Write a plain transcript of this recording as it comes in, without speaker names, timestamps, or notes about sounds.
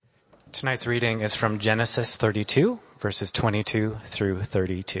Tonight's reading is from Genesis 32, verses 22 through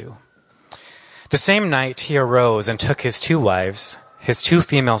 32. The same night he arose and took his 2 wives, his 2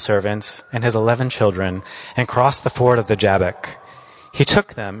 female servants, and his 11 children, and crossed the ford of the Jabbok. He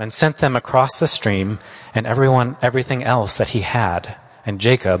took them and sent them across the stream, and everything else that he had, and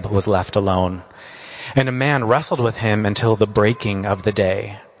Jacob was left alone. And a man wrestled with him until the breaking of the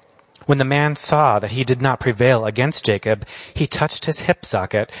day. When the man saw that he did not prevail against Jacob, he touched his hip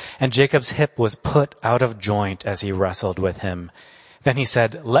socket, and Jacob's hip was put out of joint as he wrestled with him. Then he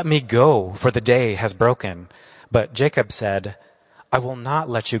said, "Let me go, for the day has broken." But Jacob said, "I will not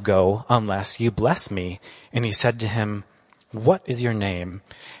let you go unless you bless me." And he said to him, "What is your name?"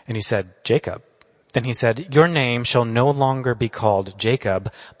 And he said, "Jacob." Then he said, "Your name shall no longer be called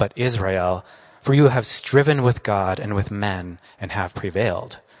Jacob, but Israel, for you have striven with God and with men and have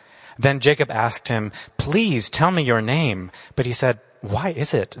prevailed." Then Jacob asked him, "Please tell me your name." But he said, "Why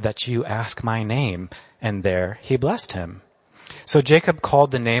is it that you ask my name?" And there he blessed him. So Jacob called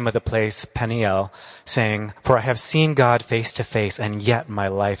the name of the place Peniel, saying, "For I have seen God face to face, and yet my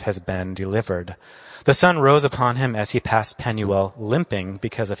life has been delivered." The sun rose upon him as he passed Penuel, limping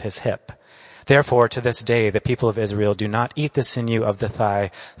because of his hip. Therefore, to this day, the people of Israel do not eat the sinew of the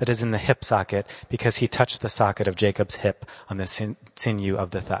thigh that is in the hip socket, because he touched the socket of Jacob's hip on the sinew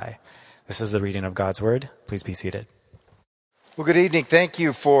of the thigh. This is the reading of God's word. Please be seated. Well, good evening. Thank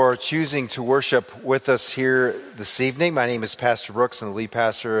you for choosing to worship with us here this evening. My name is Pastor Brooks. I'm the lead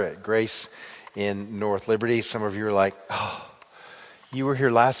pastor at Grace in North Liberty. Some of you are like, "Oh, you were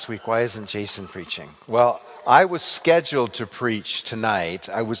here last week. Why isn't Jason preaching?" Well, I was scheduled to preach tonight.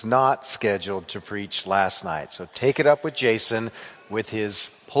 I was not scheduled to preach last night. So take it up with Jason with his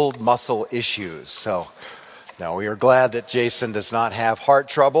pulled muscle issues. So now we are glad that Jason does not have heart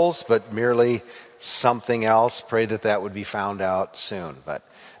troubles, but merely something else. Pray that that would be found out soon. But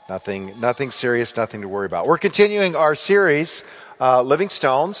nothing serious, nothing to worry about. We're continuing our series, Living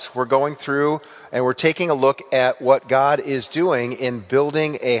Stones. We're going through and we're taking a look at what God is doing in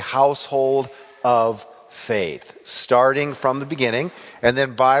building a household of faith, starting from the beginning, and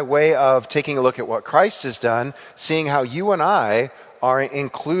then by way of taking a look at what Christ has done, seeing how you and I are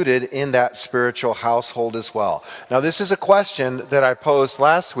included in that spiritual household as well. Now, this is a question that I posed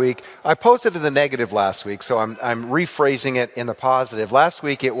last week. I posed it in the negative last week, so I'm rephrasing it in the positive. Last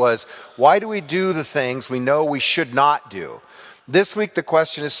week it was, why do we do the things we know we should not do? This week the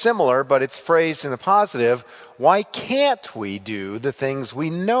question is similar, but it's phrased in the positive. Why can't we do the things we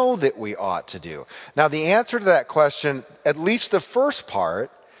know that we ought to do? Now, the answer to that question, at least the first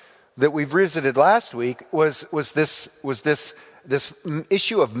part that we visited last week, was this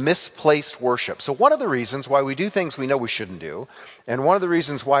issue of misplaced worship. So one of the reasons why we do things we know we shouldn't do, and one of the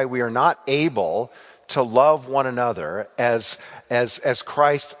reasons why we are not able to love one another as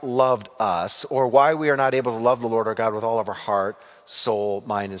Christ loved us, or why we are not able to love the Lord our God with all of our heart, soul,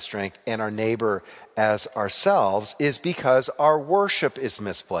 mind, and strength, and our neighbor as ourselves, is because our worship is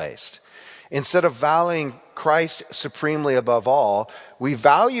misplaced. Instead of valuing Christ supremely above all, we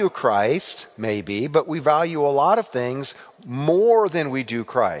value Christ, maybe, but we value a lot of things more than we do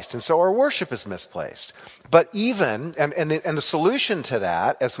Christ. And so our worship is misplaced. But even, and the solution to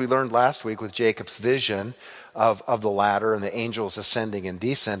that, as we learned last week with Jacob's vision of the ladder and the angels ascending and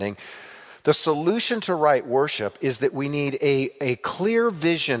descending, the solution to right worship is that we need a clear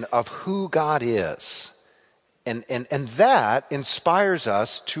vision of who God is. And that inspires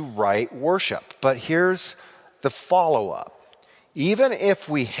us to right worship. But here's the follow-up. Even if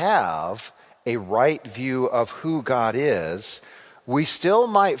we have a right view of who God is, we still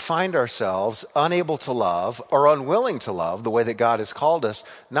might find ourselves unable to love or unwilling to love the way that God has called us,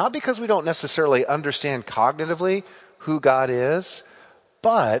 not because we don't necessarily understand cognitively who God is,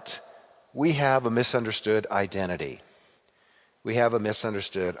 but we have a misunderstood identity. We have a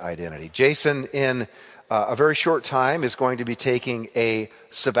misunderstood identity. Jason, in a very short time, is going to be taking a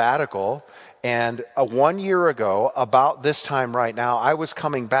sabbatical. And 1 year ago, about this time right now, I was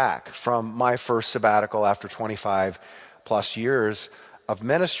coming back from my first sabbatical after 25 plus years of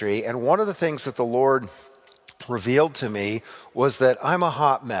ministry. And one of the things that the Lord revealed to me was that I'm a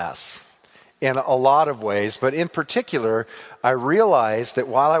hot mess in a lot of ways. But in particular, I realized that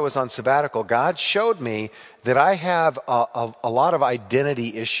while I was on sabbatical, God showed me that I have a lot of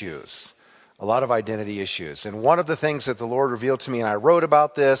identity issues. A lot of identity issues. And one of the things that the Lord revealed to me, and I wrote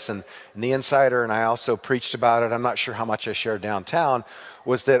about this in the Insider, and I also preached about it, I'm not sure how much I shared downtown,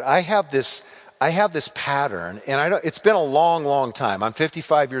 was that I have this pattern, and it's been a long, long time. I'm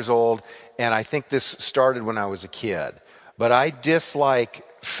 55 years old, and I think this started when I was a kid. But I dislike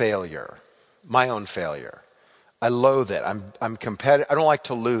failure, my own failure. I loathe it. I'm competitive. I don't like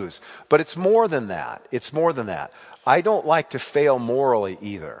to lose. But it's more than that. It's more than that. I don't like to fail morally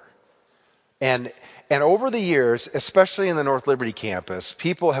either. And over the years, especially in the North Liberty campus,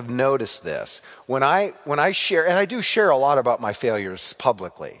 people have noticed this. When I share, and I do share a lot about my failures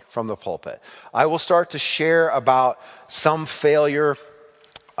publicly from the pulpit, I will start to share about some failure,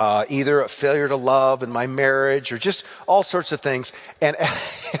 either a failure to love in my marriage or just all sorts of things. And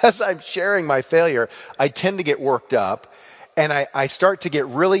as I'm sharing my failure, I tend to get worked up and I start to get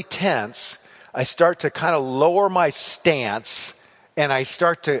really tense. I start to kind of lower my stance and I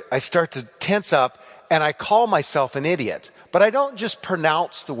start to tense up and I call myself an idiot. But I don't just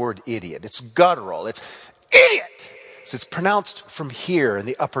pronounce the word idiot. It's guttural. It's idiot. So it's pronounced from here in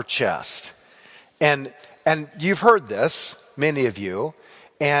the upper chest. And you've heard this, many of you.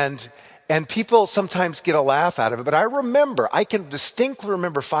 And people sometimes get a laugh out of it, but I can distinctly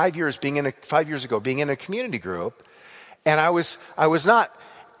remember 5 years ago being in a community group, and I was not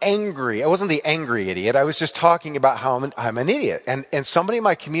angry. I wasn't the angry idiot. I was just talking about how I'm an idiot. And somebody in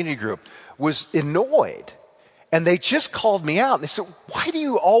my community group was annoyed, and they just called me out. And they said, "Why do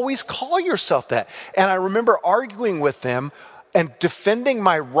you always call yourself that?" And I remember arguing with them and defending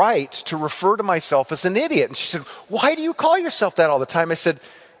my right to refer to myself as an idiot. And she said, "Why do you call yourself that all the time?" I said,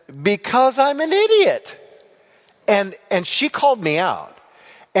 "Because I'm an idiot." And she called me out.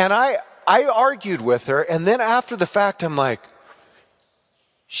 And I argued with her. And then after the fact, I'm like,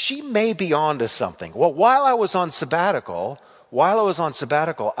 she may be onto something. Well, while I was on sabbatical,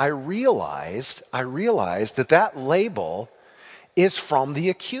 I realized that label is from the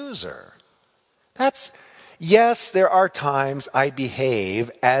accuser. Yes, there are times I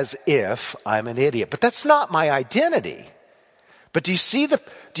behave as if I'm an idiot, but that's not my identity. But do you see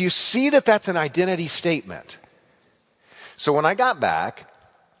that that's an identity statement? So when I got back,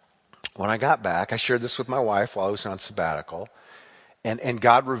 I shared this with my wife while I was on sabbatical, and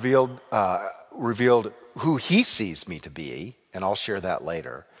God revealed who He sees me to be, and I'll share that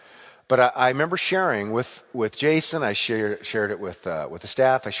later. But I remember sharing with Jason. I shared it with the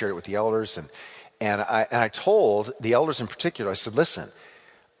staff. I shared it with the elders, and I told the elders in particular, I said, "Listen,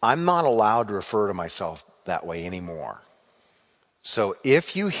 I'm not allowed to refer to myself that way anymore. So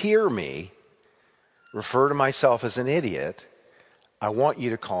if you hear me refer to myself as an idiot, I want you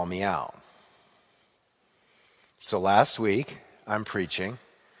to call me out." So last week, I'm preaching.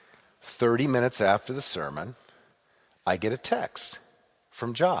 30 minutes after the sermon, I get a text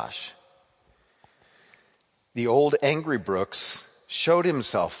from Josh. "The old angry Brooks showed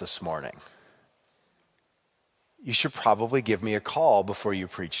himself this morning. You should probably give me a call before you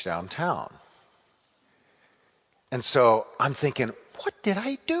preach downtown." And so I'm thinking, what did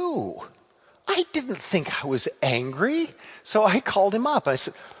I do? I didn't think I was angry. So I called him up and I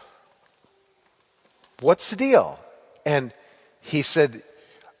said, "What's the deal?" And he said,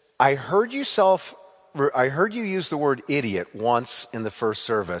 I heard you use the word idiot once in the first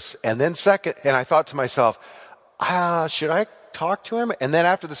service. And then and I thought to myself, should I talk to him? And then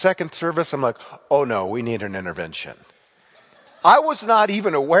after the second service, I'm like, oh no, we need an intervention. I was not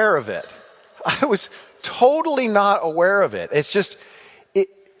even aware of it. I was totally not aware of it. It's just,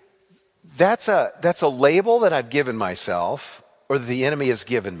 that's a label that I've given myself, or that the enemy has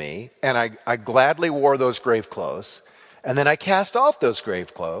given me, and I gladly wore those grave clothes, and then I cast off those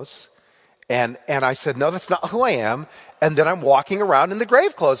grave clothes, and I said, no, that's not who I am, and then I'm walking around in the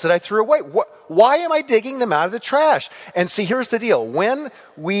grave clothes that I threw away. Why am I digging them out of the trash? And see, here's the deal. When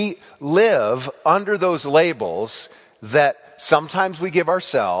we live under those labels that sometimes we give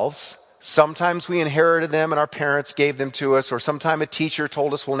ourselves, sometimes we inherited them and our parents gave them to us, or sometime a teacher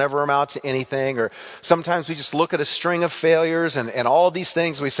told us we'll never amount to anything, or sometimes we just look at a string of failures and all of these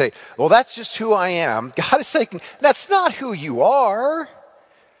things, we say, well, that's just who I am. God is saying, that's not who you are.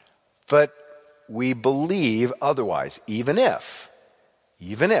 But we believe otherwise, even if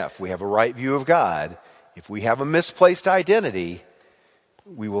we have a right view of God, if we have a misplaced identity,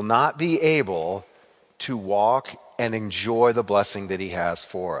 we will not be able to walk and enjoy the blessing that He has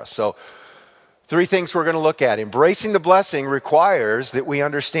for us. So, 3 things we're going to look at. Embracing the blessing requires that we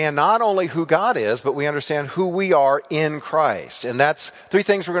understand not only who God is, but we understand who we are in Christ. And that's 3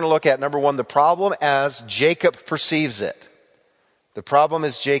 things we're going to look at. Number 1, the problem as Jacob perceives it. The problem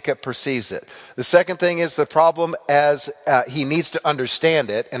as Jacob perceives it. The second thing is the problem as he needs to understand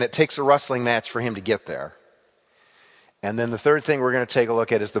it, and it takes a wrestling match for him to get there. And then the third thing we're going to take a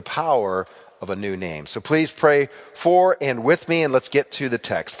look at is the power of a new name. So please pray for and with me, and let's get to the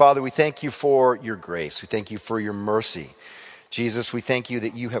text. Father, we thank You for Your grace. We thank You for Your mercy. Jesus, we thank you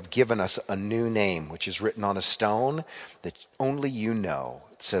that you have given us a new name, which is written on a stone that only you know,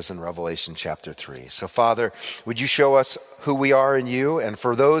 it says in Revelation chapter 3. So, Father, would you show us who we are in you? And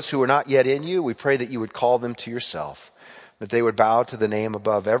for those who are not yet in you, we pray that you would call them to yourself, that they would bow to the name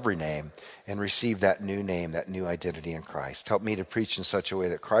above every name and receive that new name, that new identity in Christ. Help me to preach in such a way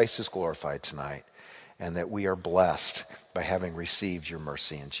that Christ is glorified tonight and that we are blessed by having received your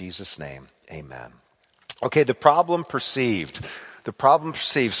mercy. In Jesus' name, amen. Okay, the problem perceived. The problem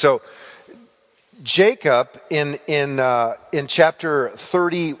perceived. So Jacob in chapter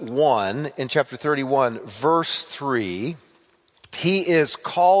 31, verse 3, he is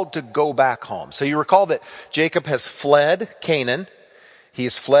called to go back home. So you recall that Jacob has fled Canaan. He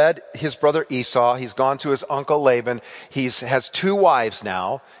has fled his brother Esau. He's gone to his uncle Laban. He has 2 wives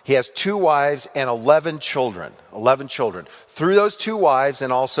now. He has 2 wives and 11 children. 11 children. Through those 2 wives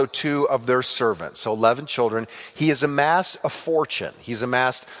and also 2 of their servants. So 11 children. He has amassed a fortune. He's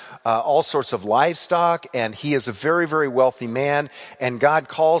amassed all sorts of livestock, and he is a very, very wealthy man. And God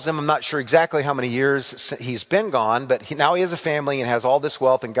calls him. I'm not sure exactly how many years he's been gone, but now he has a family and has all this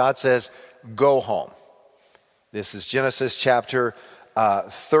wealth, and God says, go home. This is Genesis chapter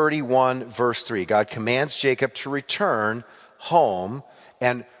 31, verse 3. God commands Jacob to return home.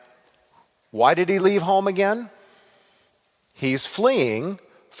 And why did he leave home again? He's fleeing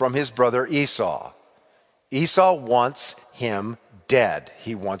from his brother Esau. Esau wants him dead.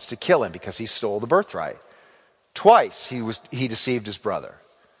 He wants to kill him because he stole the birthright. Twice he deceived his brother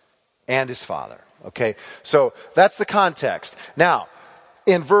and his father. Okay, so that's the context. Now,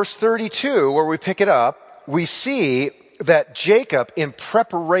 in verse 32, where we pick it up, we see that Jacob, in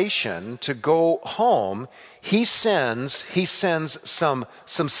preparation to go home, he sends some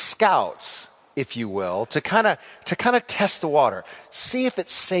scouts, if you will, to kind of test the water, see if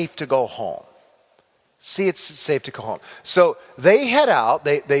it's safe to go home. So they head out,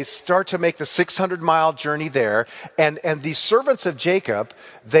 they start to make the 600-mile journey there, and these servants of Jacob,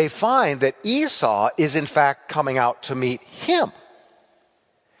 they find that Esau is in fact coming out to meet him.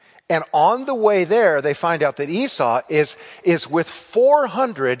 And on the way there, they find out that Esau is with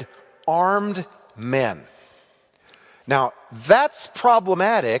 400 armed men. Now, that's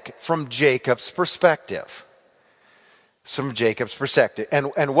problematic from Jacob's perspective.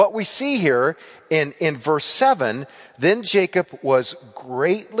 And what we see here in verse 7, then Jacob was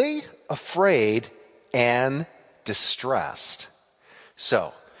greatly afraid and distressed.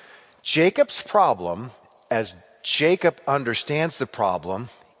 So, Jacob's problem, as Jacob understands the problem,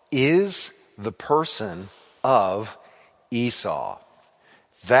 is the person of Esau.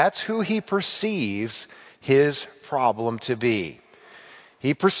 That's who he perceives his problem to be.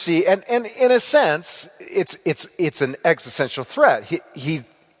 And in a sense, it's an existential threat.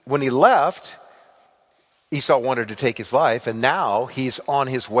 When he left, Esau wanted to take his life, and now he's on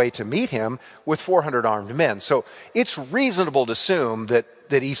his way to meet him with 400 armed men. So it's reasonable to assume that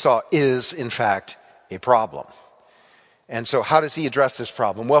Esau is, in fact, a problem. And so how does he address this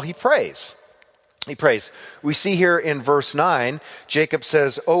problem? Well, he prays. We see here in verse 9, Jacob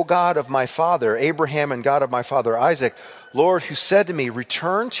says, O God of my father Abraham and God of my father Isaac, Lord, who said to me,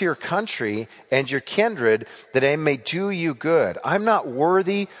 return to your country and your kindred, that I may do you good. I'm not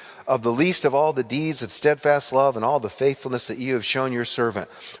worthy of the least of all the deeds of steadfast love and all the faithfulness that you have shown your servant.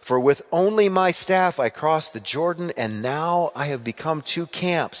 For with only my staff I crossed the Jordan, and now I have become 2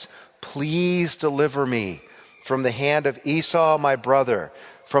 camps. Please deliver me from the hand of Esau, my brother,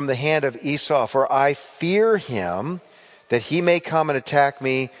 from the hand of Esau, for I fear him, that he may come and attack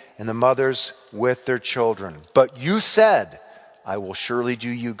me and the mothers with their children. But you said, I will surely do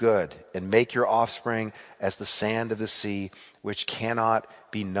you good and make your offspring as the sand of the sea, which cannot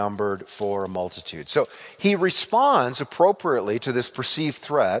be numbered for a multitude. So he responds appropriately to this perceived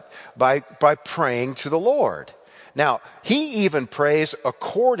threat by praying to the Lord. Now, he even prays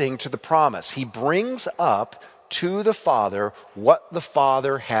according to the promise. He brings up to the Father what the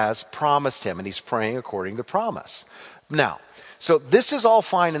Father has promised him, and he's praying according to promise. Now, so this is all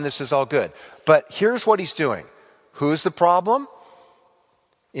fine and this is all good, but here's what he's doing. Who's the problem?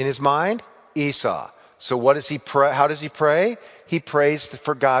 In his mind, Esau. So what does he pray? How does he pray? He prays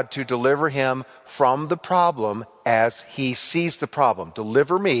for God to deliver him from the problem as he sees the problem.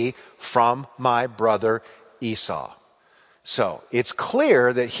 Deliver me from my brother Esau. So it's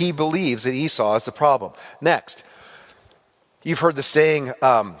clear that he believes that Esau is the problem. Next, you've heard the saying,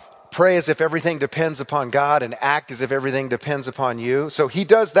 pray as if everything depends upon God and act as if everything depends upon you. So he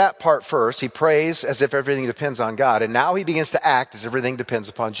does that part first. He prays as if everything depends on God. And now he begins to act as if everything depends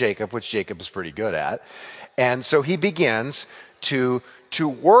upon Jacob, which Jacob is pretty good at. And so he begins to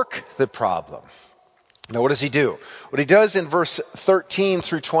work the problem. Now, what does he do? What he does in verse 13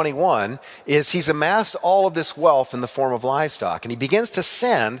 through 21 is he's amassed all of this wealth in the form of livestock, and he begins to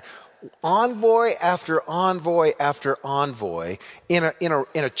send envoy after envoy after envoy in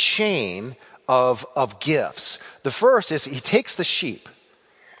a chain of gifts. The first is he takes the sheep,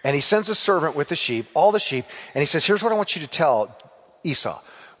 and he sends a servant with the sheep, all the sheep, and he says, here's what I want you to tell Esau.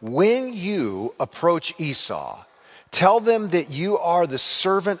 When you approach Esau, tell them that you are the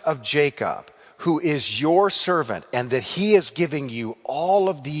servant of Jacob, who is your servant, and that he is giving you all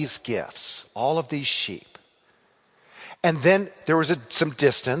of these gifts, all of these sheep. And then there was some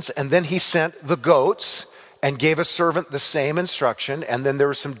distance, and then he sent the goats and gave a servant the same instruction, and then there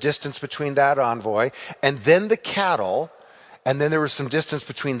was some distance between that envoy, and then the cattle, and then there was some distance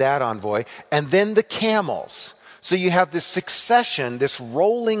between that envoy, and then the camels. So you have this succession, this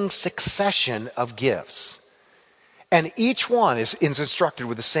rolling succession of gifts. And each one is instructed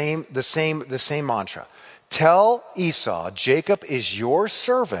with the same mantra. Tell Esau, Jacob is your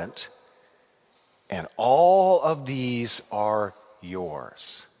servant, and all of these are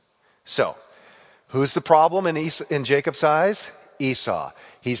yours. So, who's the problem in Jacob's eyes? Esau.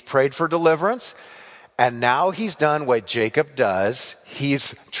 He's prayed for deliverance, and now he's done what Jacob does.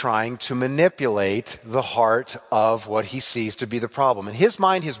 He's trying to manipulate the heart of what he sees to be the problem. In his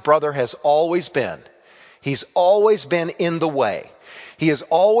mind, his brother has always been. He's always been in the way. He has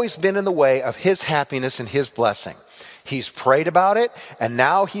always been in the way of his happiness and his blessing. He's prayed about it, and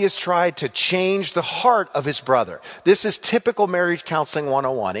now he has tried to change the heart of his brother. This is typical marriage counseling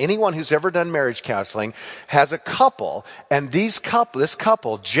 101. Anyone who's ever done marriage counseling has a couple, and this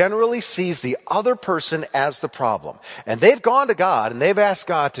couple generally sees the other person as the problem. And they've gone to God, and they've asked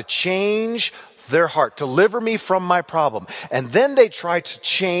God to change their heart, deliver me from my problem. And then they try to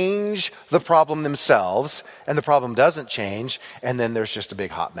change the problem themselves, and the problem doesn't change, and then there's just a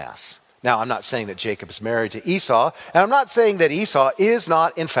big hot mess. Now, I'm not saying that Jacob is married to Esau, and I'm not saying that Esau is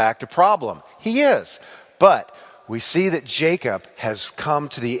not, in fact, a problem. He is. But we see that Jacob has come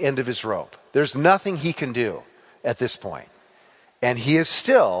to the end of his rope. There's nothing he can do at this point. And he is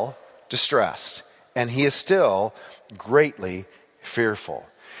still distressed, and he is still greatly fearful.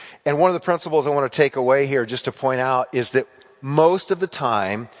 And one of the principles I want to take away here just to point out is that most of the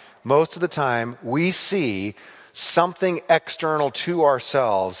time, we see something external to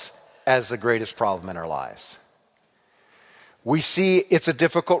ourselves as the greatest problem in our lives. We see it's a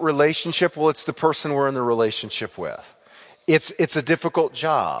difficult relationship. Well, it's the person we're in the relationship with. It's a difficult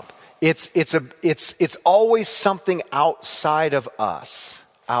job. It's always something outside of us.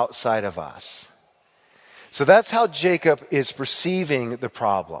 So that's how Jacob is perceiving the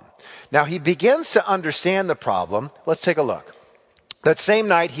problem. Now he begins to understand the problem. Let's take a look. That same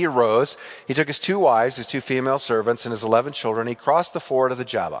night he arose, he took his 2 wives, his 2 female servants, and his 11 children. He crossed the ford of the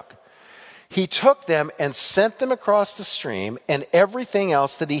Jabbok. He took them and sent them across the stream and everything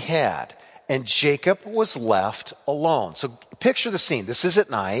else that he had. And Jacob was left alone. So picture the scene. This is at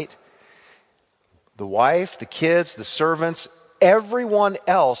night. The wife, the kids, the servants, everyone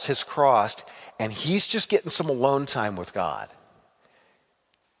else has crossed, and he's just getting some alone time with God.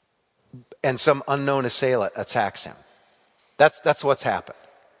 And some unknown assailant attacks him. That's what's happened.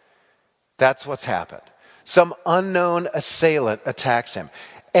 That's what's happened. Some unknown assailant attacks him.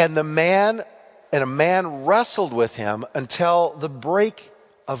 And a man wrestled with him until the break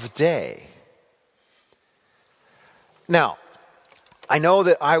of day. Now, I know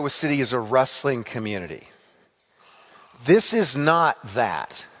that Iowa City is a wrestling community. This is not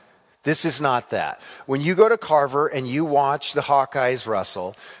that. This is not that. When you go to Carver and you watch the Hawkeyes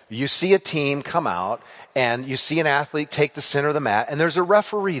wrestle, you see a team come out and you see an athlete take the center of the mat, and there's a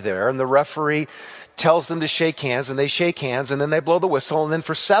referee there, and the referee tells them to shake hands, and they shake hands, and then they blow the whistle, and then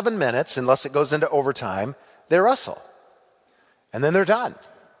for 7 minutes, unless it goes into overtime, they wrestle. And then they're done.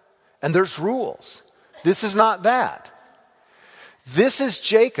 And there's rules. This is not that. This is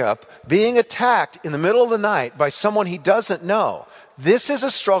Jacob being attacked in the middle of the night by someone he doesn't know. This is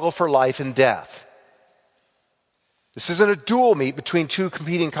a struggle for life and death. This isn't a duel meet between 2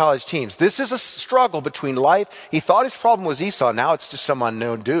 competing college teams. This is a struggle between life. He thought his problem was Esau. Now it's just some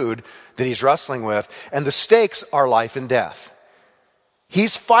unknown dude that he's wrestling with. And the stakes are life and death.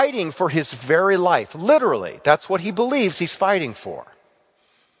 He's fighting for his very life. Literally, that's what he believes he's fighting for.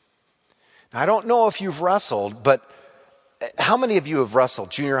 Now, I don't know if you've wrestled, but how many of you have wrestled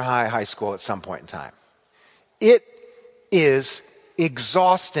junior high, high school at some point in time? It is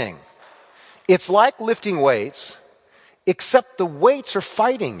exhausting. It's like lifting weights, except the weights are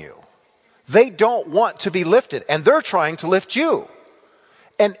fighting you. They don't want to be lifted, and they're trying to lift you.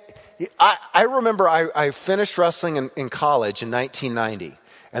 And I remember I finished wrestling in college in 1990,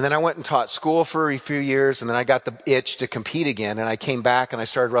 And then I went and taught school for a few years, and then I got the itch to compete again, and I came back and I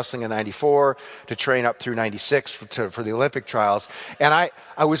started wrestling in 94 to train up through 96 for the Olympic trials. And I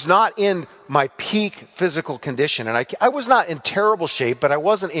was not in my peak physical condition, and I was not in terrible shape, but I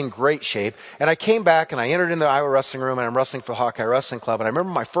wasn't in great shape. And I came back and I entered in the Iowa Wrestling Room, and I'm wrestling for Hawkeye Wrestling Club. And I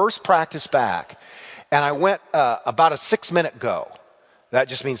remember my first practice back, and I went about a 6-minute go. That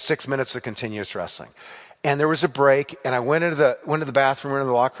just means 6 minutes of continuous wrestling. And there was a break, and I went into the bathroom, went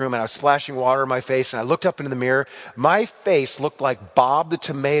into the locker room, and I was splashing water in my face, and I looked up into the mirror. My face looked like Bob the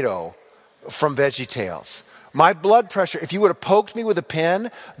Tomato from VeggieTales. My blood pressure, if you would have poked me with a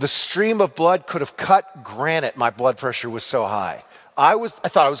pin, the stream of blood could have cut granite. My blood pressure was so high. I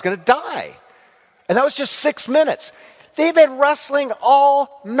thought I was going to die. And that was just 6 minutes. They've been wrestling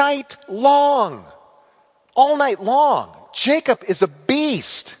all night long. All night long. Jacob is a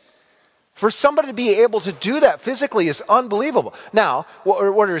beast. For somebody to be able to do that physically is unbelievable. Now,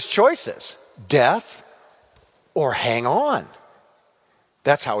 what are his choices? Death or hang on?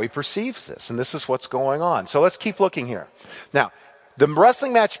 That's how he perceives this, and this is what's going on. So let's keep looking here. Now, the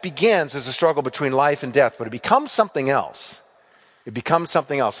wrestling match begins as a struggle between life and death, but it becomes something else. It becomes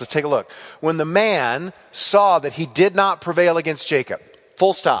something else. Let's take a look. When the man saw that he did not prevail against Jacob,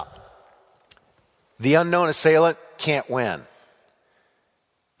 full stop. The unknown assailant can't win.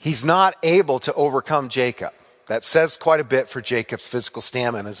 He's not able to overcome Jacob. That says quite a bit for Jacob's physical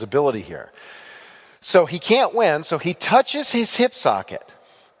stamina and his ability here. So he can't win, so he touches his hip socket.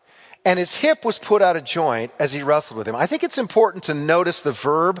 And his hip was put out of joint as he wrestled with him. I think it's important to notice the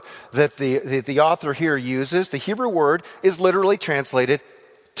verb that the author here uses. The Hebrew word is literally translated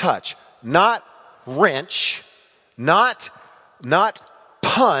touch. Not wrench, not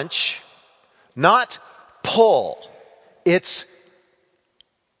punch, not pull. It's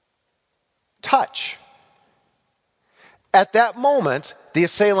touch. At that moment, the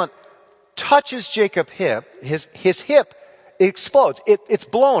assailant touches Jacob's hip. His hip explodes. It's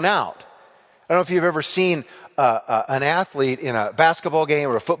blown out. I don't know if you've ever seen an athlete in a basketball game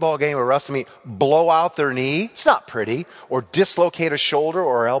or a football game or a wrestling meet blow out their knee. It's not pretty. Or dislocate a shoulder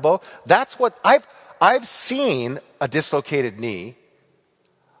or elbow. That's what I've seen a dislocated knee.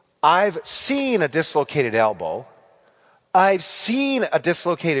 I've seen a dislocated elbow. I've seen a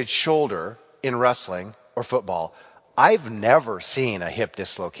dislocated shoulder in wrestling or football. I've never seen a hip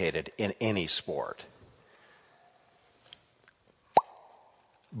dislocated in any sport.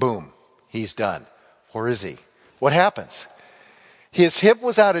 Boom, he's done. Where is he? What happens? His hip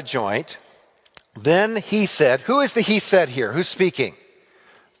was out of joint. Then he said, who is the he said here? Who's speaking?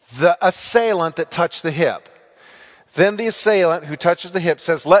 The assailant that touched the hip. Then the assailant who touches the hip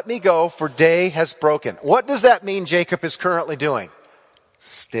says, let me go, for day has broken. What does that mean Jacob is currently doing?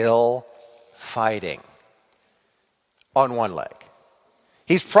 Still fighting on one leg.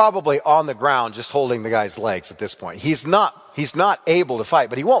 He's probably on the ground just holding the guy's legs at this point. He's not able to fight,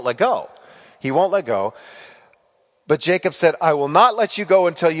 but he won't let go. He won't let go. But Jacob said, I will not let you go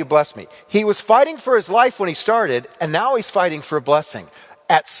until you bless me. He was fighting for his life when he started, and now he's fighting for a blessing.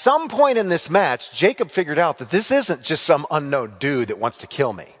 At some point in this match, Jacob figured out that this isn't just some unknown dude that wants to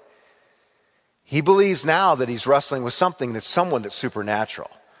kill me. He believes now that he's wrestling with someone that's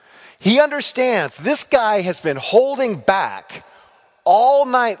supernatural. He understands this guy has been holding back all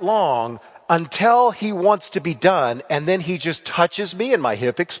night long until he wants to be done, and then he just touches me and my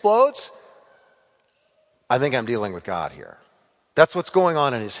hip explodes. I think I'm dealing with God here. That's what's going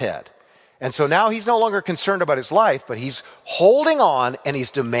on in his head. And so now he's no longer concerned about his life, but he's holding on and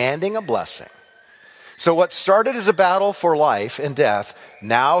he's demanding a blessing. So what started as a battle for life and death,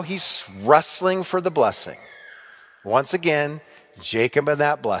 now he's wrestling for the blessing. Once again, Jacob and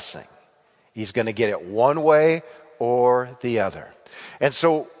that blessing. He's going to get it one way or the other. And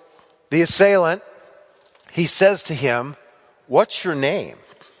so the assailant, he says to him, what's your name?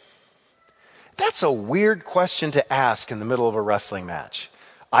 That's a weird question to ask in the middle of a wrestling match.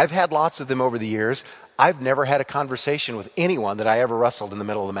 I've had lots of them over the years. I've never had a conversation with anyone that I ever wrestled in the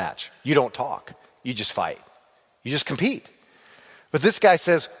middle of the match. You don't talk. You just fight. You just compete. But this guy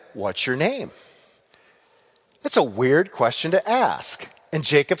says, what's your name? That's a weird question to ask. And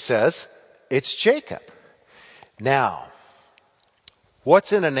Jacob says, it's Jacob. Now,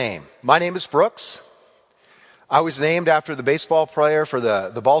 what's in a name? My name is Brooks. I was named after the baseball player for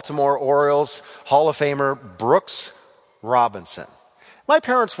the Baltimore Orioles, Hall of Famer Brooks Robinson. My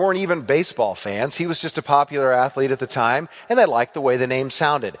parents weren't even baseball fans. He was just a popular athlete at the time, and they liked the way the name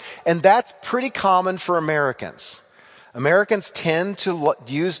sounded. And that's pretty common for Americans. Americans tend to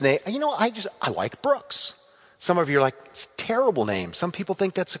use name. I like Brooks. Some of you are like, it's a terrible name. Some people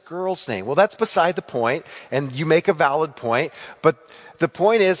think that's a girl's name. Well, that's beside the point, and you make a valid point. But the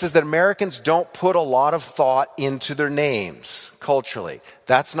point is that Americans don't put a lot of thought into their names culturally.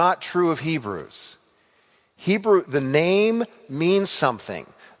 That's not true of Hebrews. The name means something.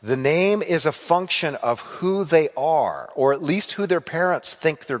 The name is a function of who they are, or at least who their parents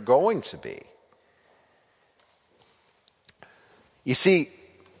think they're going to be. You see,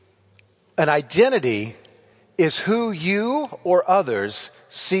 an identity is who you or others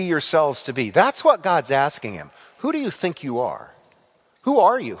see yourselves to be. That's what God's asking him. Who do you think you are? Who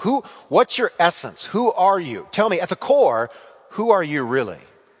are you? What's your essence? Who are you? Tell me, at the core, who are you really?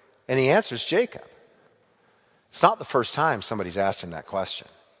 And he answers Jacob. It's not the first time somebody's asked him that question.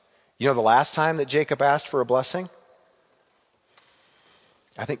 You know the last time that Jacob asked for a blessing?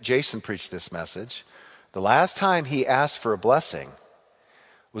 I think Jason preached this message. The last time he asked for a blessing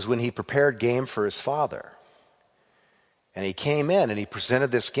was when he prepared game for his father. And he came in and he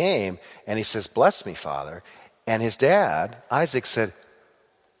presented this game and he says, "Bless me, Father." And his dad, Isaac, said,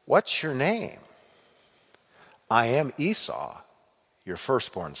 "What's your name?" "I am Esau, your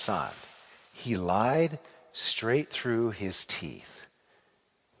firstborn son." He lied straight through his teeth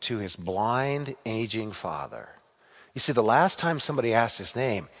to his blind, aging father. You see, the last time somebody asked his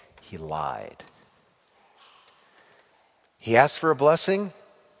name, he lied. He asked for a blessing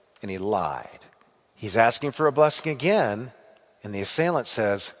and he lied. He's asking for a blessing again, and the assailant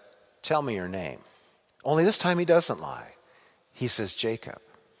says, "Tell me your name." Only this time he doesn't lie. He says, "Jacob."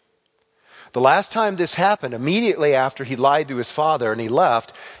 The last time this happened, immediately after he lied to his father and he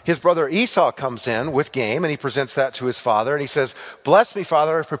left, his brother Esau comes in with game and he presents that to his father and he says, "Bless me,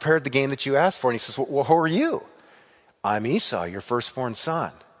 Father, I've prepared the game that you asked for." And he says, "Well, who are you?" "I'm Esau, your firstborn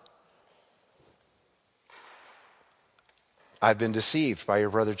son. I've been deceived by your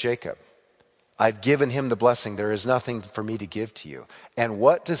brother Jacob. I've given him the blessing. There is nothing for me to give to you." And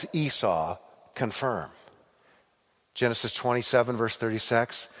what does Esau confirm? Genesis 27, verse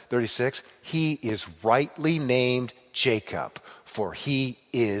 36, "He is rightly named Jacob, for he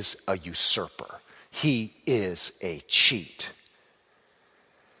is a usurper." He is a cheat.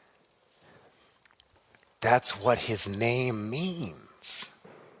 That's what his name means.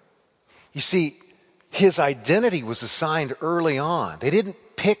 You see, his identity was assigned early on. They didn't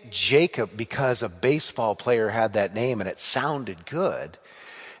pick Jacob because a baseball player had that name and it sounded good.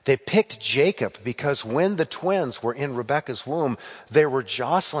 They picked Jacob because when the twins were in Rebekah's womb, they were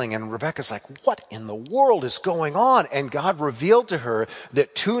jostling, and Rebekah's like, "What in the world is going on?" And God revealed to her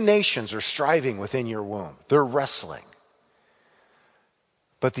that two nations are striving within your womb. They're wrestling.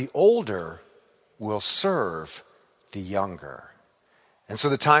 But the older will serve the younger. And so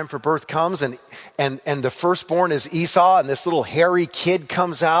the time for birth comes, and the firstborn is Esau, and this little hairy kid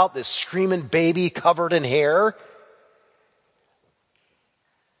comes out, this screaming baby covered in hair.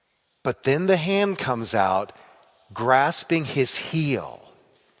 But then the hand comes out, grasping his heel.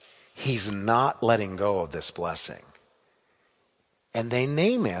 He's not letting go of this blessing. And they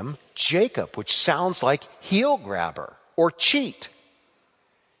name him Jacob, which sounds like heel grabber or cheat.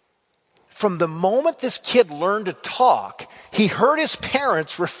 From the moment this kid learned to talk, he heard his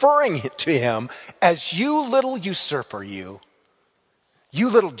parents referring to him as "you little usurper, you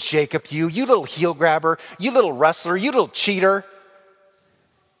little Jacob, you little heel grabber, you little wrestler, you little cheater."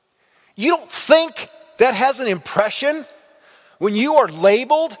 You don't think that has an impression when you are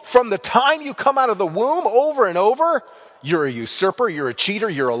labeled from the time you come out of the womb over and over? You're a usurper, you're a cheater,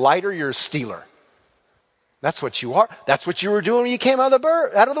 you're a liar, you're a stealer. That's what you are. That's what you were doing when you came out of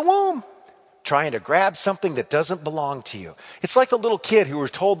the womb. Trying to grab something that doesn't belong to you. It's like the little kid who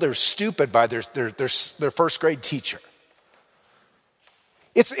was told they're stupid by their first grade teacher.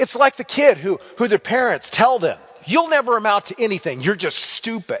 It's like the kid who their parents tell them, "You'll never amount to anything. You're just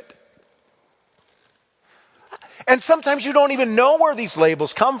stupid." And sometimes you don't even know where these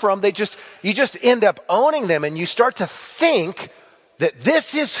labels come from. You just end up owning them, and you start to think that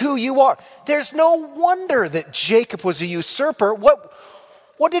this is who you are. There's no wonder that Jacob was a usurper.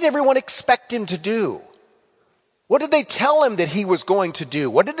 What did everyone expect him to do? What did they tell him that he was going to do?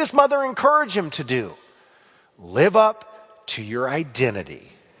 What did his mother encourage him to do? Live up to your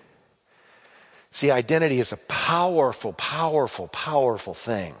identity. See, identity is a powerful, powerful, powerful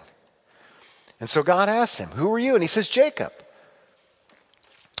thing. And so God asks him, "Who are you?" And he says, "Jacob."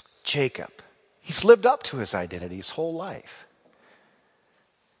 Jacob. He's lived up to his identity his whole life.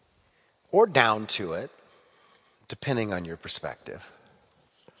 Or down to it, depending on your perspective.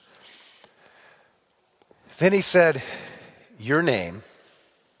 Then he said, "Your name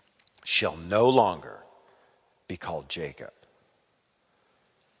shall no longer be called Jacob."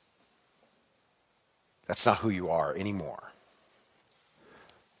 That's not who you are anymore.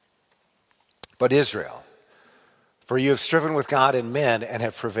 But Israel, for you have striven with God and men and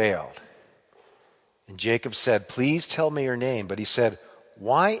have prevailed. And Jacob said, please tell me your name. But he said,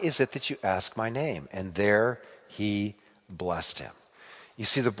 why is it that you ask my name? And there he blessed him. You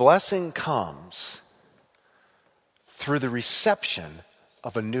see, the blessing comes through the reception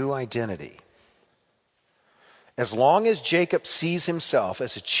of a new identity. As long as Jacob sees himself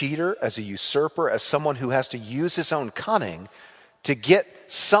as a cheater, as a usurper, as someone who has to use his own cunning to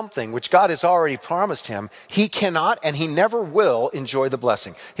get something which God has already promised him, he cannot and he never will enjoy the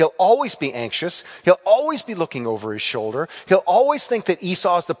blessing. He'll always be anxious. He'll always be looking over his shoulder. He'll always think that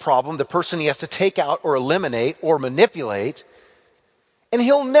Esau is the problem, the person he has to take out or eliminate or manipulate. And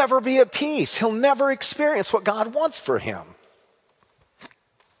he'll never be at peace. He'll never experience what God wants for him.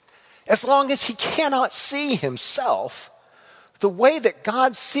 As long as he cannot see himself the way that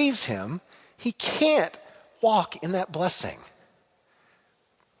God sees him, he can't walk in that blessing.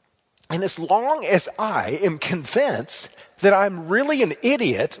 And as long as I am convinced that I'm really an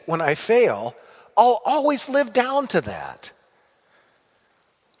idiot when I fail, I'll always live down to that.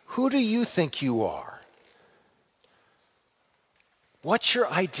 Who do you think you are? What's your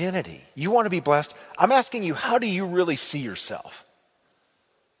identity? You want to be blessed? I'm asking you, how do you really see yourself?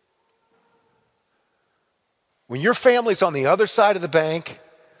 When your family's on the other side of the bank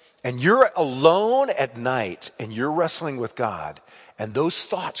and you're alone at night and you're wrestling with God and those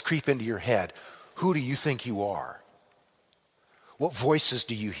thoughts creep into your head, who do you think you are? What voices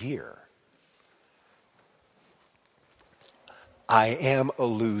do you hear? I am a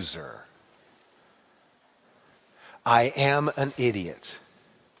loser. I am an idiot.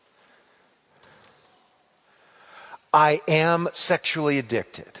 I am sexually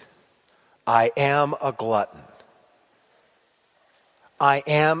addicted. I am a glutton. I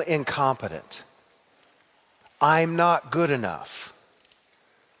am incompetent. I'm not good enough.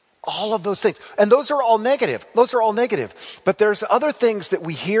 All of those things. And those are all negative. Those are all negative. But there's other things that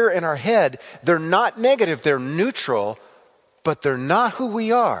we hear in our head. They're not negative. They're neutral. But they're not who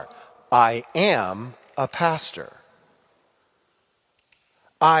we are. I am a pastor.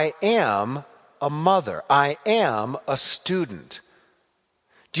 I am a mother. I am a student.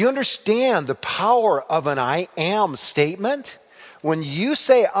 Do you understand the power of an I am statement? When you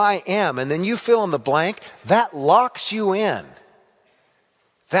say I am and then you fill in the blank, that locks you in.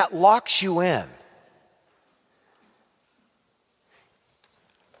 That locks you in.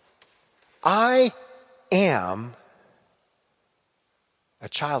 I am a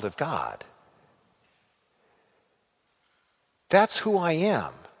child of God. That's who I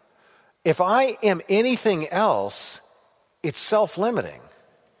am. If I am anything else, it's self-limiting.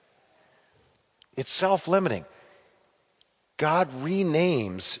 It's self-limiting. God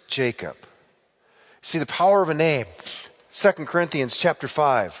renames Jacob. See the power of a name. 2 Corinthians chapter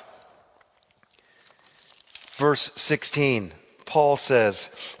 5, verse 16. Paul says,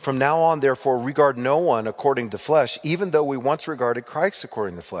 from now on, therefore, regard no one according to the flesh, even though we once regarded Christ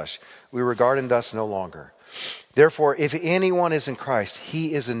according to the flesh. We regard him thus no longer. Therefore, if anyone is in Christ,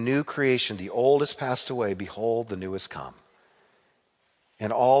 he is a new creation. The old has passed away. Behold, the new has come.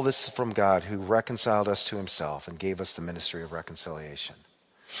 And all this is from God, who reconciled us to himself and gave us the ministry of reconciliation.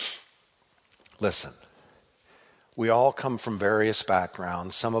 Listen, we all come from various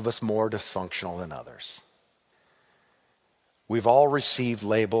backgrounds, some of us more dysfunctional than others. We've all received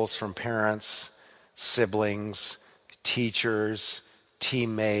labels from parents, siblings, teachers,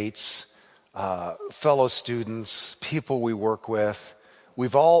 teammates, fellow students, people we work with.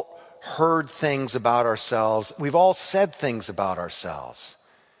 We've all heard things about ourselves. We've all said things about ourselves.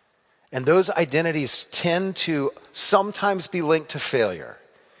 And those identities tend to sometimes be linked to failure.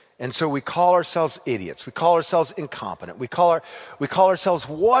 And so we call ourselves idiots. We call ourselves incompetent. We call ourselves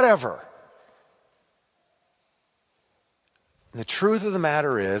whatever. And the truth of the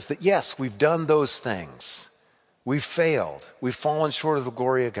matter is that yes, we've done those things. We've failed. We've fallen short of the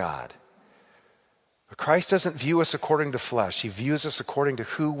glory of God. But Christ doesn't view us according to flesh. He views us according to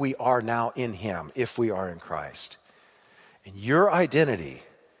who we are now in him, if we are in Christ. And your identity,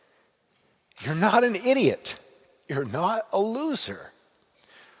 you're not an idiot. You're not a loser.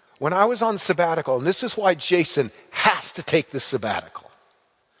 When I was on sabbatical, and this is why Jason has to take this sabbatical,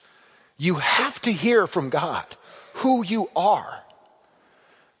 you have to hear from God who you are.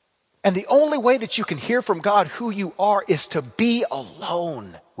 And the only way that you can hear from God who you are is to be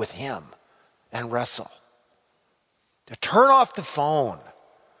alone with him and wrestle. To turn off the phone,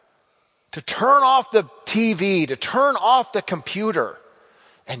 to turn off the TV, to turn off the computer,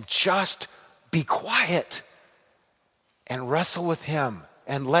 and just be quiet and wrestle with him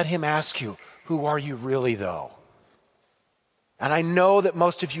and let him ask you, Who are you really, though? And I know that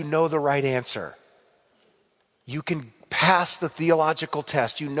most of you know the right answer. You can pass the theological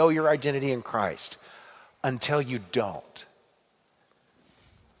test. You know your identity in Christ until you don't.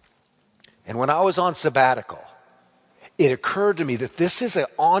 And when I was on sabbatical, it occurred to me that this is an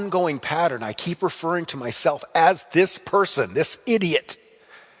ongoing pattern. I keep referring to myself as this person, this idiot.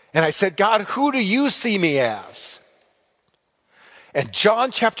 And I said, God, who do you see me as? And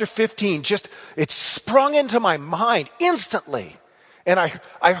John chapter 15, it sprung into my mind instantly. And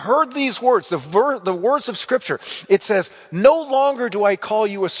I heard these words, the words of Scripture. It says, no longer do I call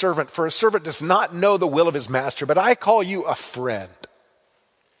you a servant, for a servant does not know the will of his master, but I call you a friend.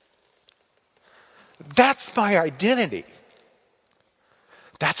 That's my identity.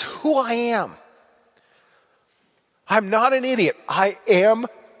 That's who I am. I'm not an idiot. I am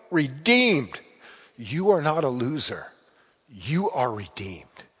redeemed. You are not a loser. You are redeemed.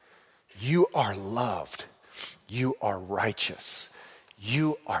 You are loved. You are righteous.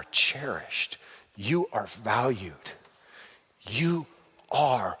 You are cherished. You are valued. You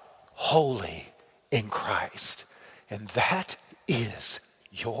are holy in Christ. And that is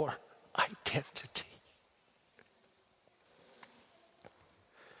your identity.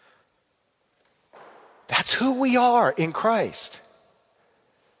 That's who we are in Christ.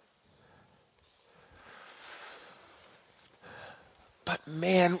 But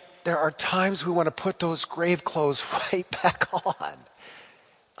man, there are times we want to put those grave clothes right back on.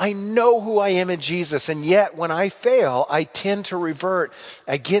 I know who I am in Jesus, and yet when I fail, I tend to revert.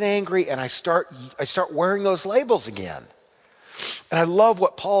 I get angry and I start wearing those labels again. And I love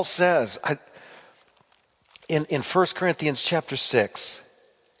what Paul says in 1 Corinthians chapter 6.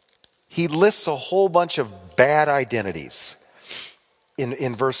 He lists a whole bunch of bad identities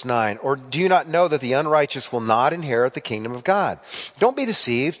in verse 9. Or do you not know that the unrighteous will not inherit the kingdom of God? Don't be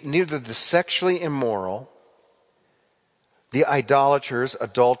deceived, neither the sexually immoral, the idolaters,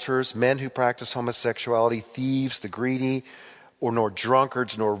 adulterers, men who practice homosexuality, thieves, the greedy, or nor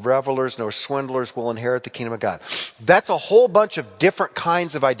drunkards, nor revelers, nor swindlers will inherit the kingdom of God. That's a whole bunch of different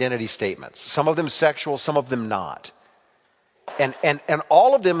kinds of identity statements. Some of them sexual, some of them not. And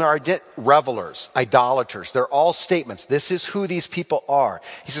all of them are revelers, idolaters. They're all statements. This is who these people are.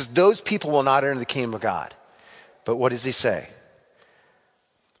 He says, those people will not enter the kingdom of God. But what does he say?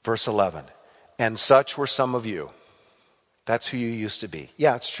 Verse 11, and such were some of you. That's who you used to be.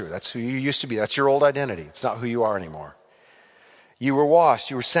 Yeah, it's true. That's who you used to be. That's your old identity. It's not who you are anymore. You were washed,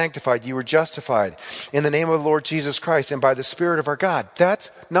 you were sanctified, you were justified in the name of the Lord Jesus Christ and by the Spirit of our God.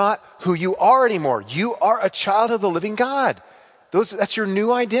 That's not who you are anymore. You are a child of the living God. That's your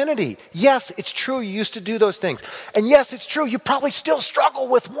new identity. Yes, it's true you used to do those things. And yes, it's true you probably still struggle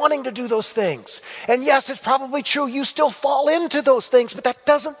with wanting to do those things. And yes, it's probably true you still fall into those things, but that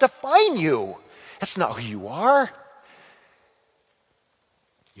doesn't define you. That's not who you are.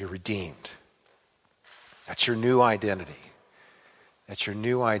 You're redeemed. That's your new identity. That's your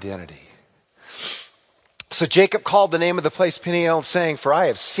new identity. So Jacob called the name of the place Peniel, saying, for I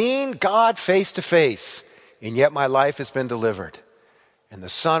have seen God face to face, and yet my life has been delivered. And the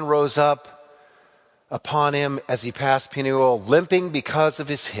sun rose up upon him as he passed Peniel, limping because of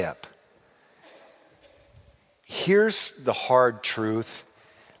his hip. Here's the hard truth.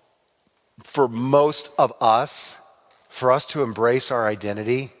 For most of us, for us to embrace our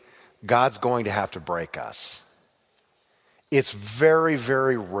identity, God's going to have to break us. It's very,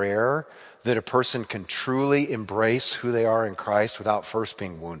 very rare that a person can truly embrace who they are in Christ without first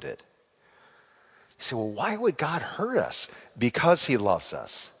being wounded. You say, well, why would God hurt us? Because he loves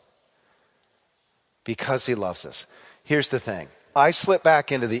us. Because he loves us. Here's the thing. I slip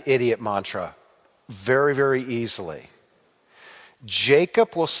back into the idiot mantra very, very easily.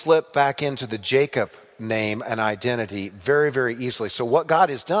 Jacob will slip back into the Jacob name and identity very, very easily. So what God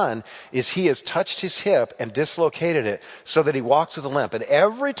has done is he has touched his hip and dislocated it so that he walks with a limp. And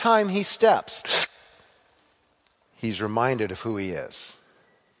every time he steps, he's reminded of who he is.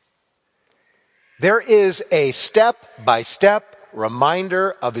 There is a step-by-step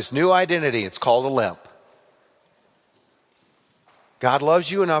reminder of his new identity. It's called a limp. God loves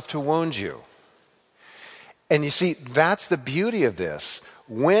you enough to wound you. And you see, that's the beauty of this.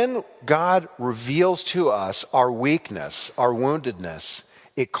 When God reveals to us our weakness, our woundedness,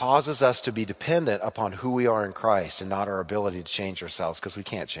 it causes us to be dependent upon who we are in Christ and not our ability to change ourselves, because we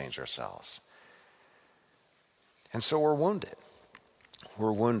can't change ourselves. And so we're wounded.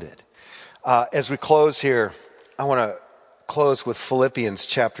 We're wounded. As we close here, I want to close with Philippians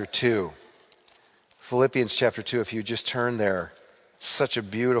chapter 2. Philippians chapter 2, if you just turn there. Such a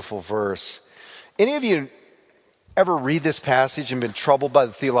beautiful verse. Any of you ever read this passage and been troubled by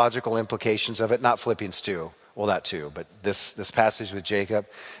the theological implications of it? Not Philippians 2. Well, that too, but this passage with Jacob.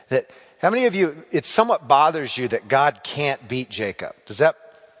 How many of you, it somewhat bothers you that God can't beat Jacob? Does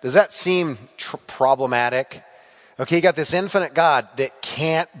that seem problematic? Okay, you got this infinite God that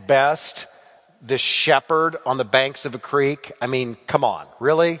can't best the shepherd on the banks of a creek. I mean, come on,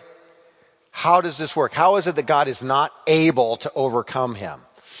 really? How does this work? How is it that God is not able to overcome him?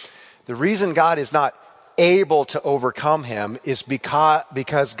 The reason God is not able to overcome him is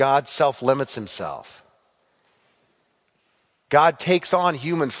because God self-limits himself. God takes on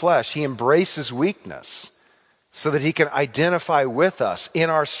human flesh. He embraces weakness so that he can identify with us in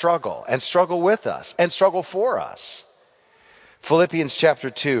our struggle and struggle with us and struggle for us. Philippians chapter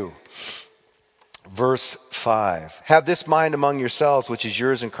 2, verse 5. Have this mind among yourselves, which is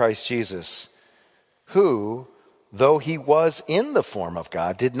yours in Christ Jesus, who, though he was in the form of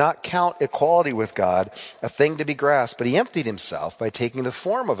God, did not count equality with God a thing to be grasped, but he emptied himself by taking the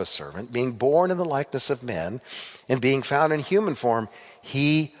form of a servant, being born in the likeness of men, and being found in human form,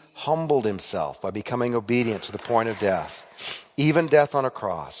 he humbled himself by becoming obedient to the point of death, even death on a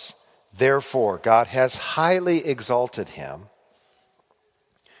cross. Therefore, God has highly exalted him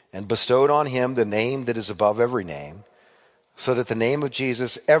and bestowed on him the name that is above every name, so that the name of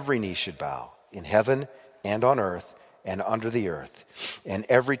Jesus every knee should bow, in heaven and on earth and under the earth, and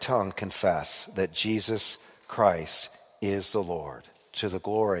every tongue confess that Jesus Christ is the Lord, to the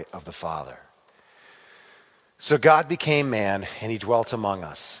glory of the Father. So God became man and he dwelt among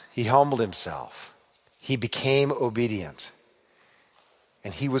us. He humbled himself. He became obedient.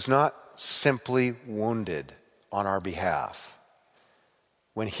 And he was not simply wounded on our behalf.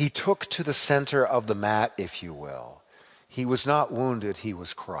 When he took to the center of the mat, if you will, he was not wounded, he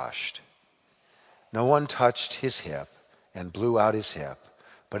was crushed. No one touched his hip and blew out his hip,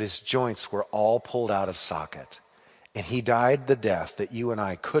 but his joints were all pulled out of socket. And he died the death that you and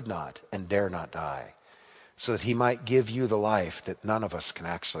I could not and dare not die, so that he might give you the life that none of us can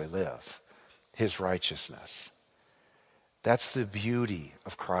actually live, his righteousness. That's the beauty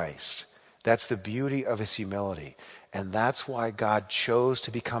of Christ. That's the beauty of his humility. And that's why God chose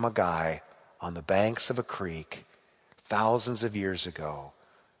to become a guy on the banks of a creek thousands of years ago,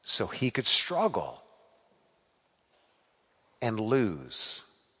 so he could struggle and lose,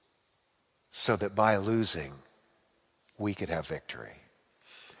 so that by losing, we could have victory.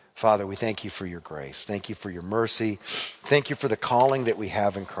 Father, we thank you for your grace. Thank you for your mercy. Thank you for the calling that we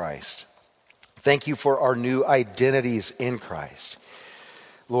have in Christ. Thank you for our new identities in Christ.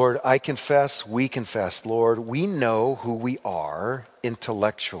 Lord, I confess, we confess, Lord, we know who we are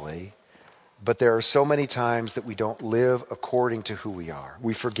intellectually, but there are so many times that we don't live according to who we are.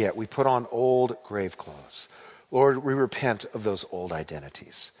 We forget. We put on old grave clothes. Lord, we repent of those old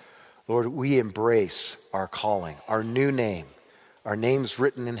identities. Lord, we embrace our calling, our new name, our names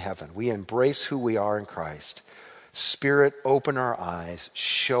written in heaven. We embrace who we are in Christ. Spirit, open our eyes,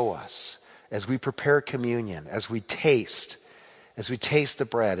 show us as we prepare communion, as we taste the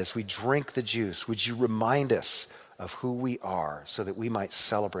bread, as we drink the juice. Would you remind us of who we are so that we might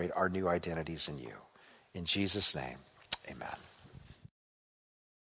celebrate our new identities in you? In Jesus' name, amen.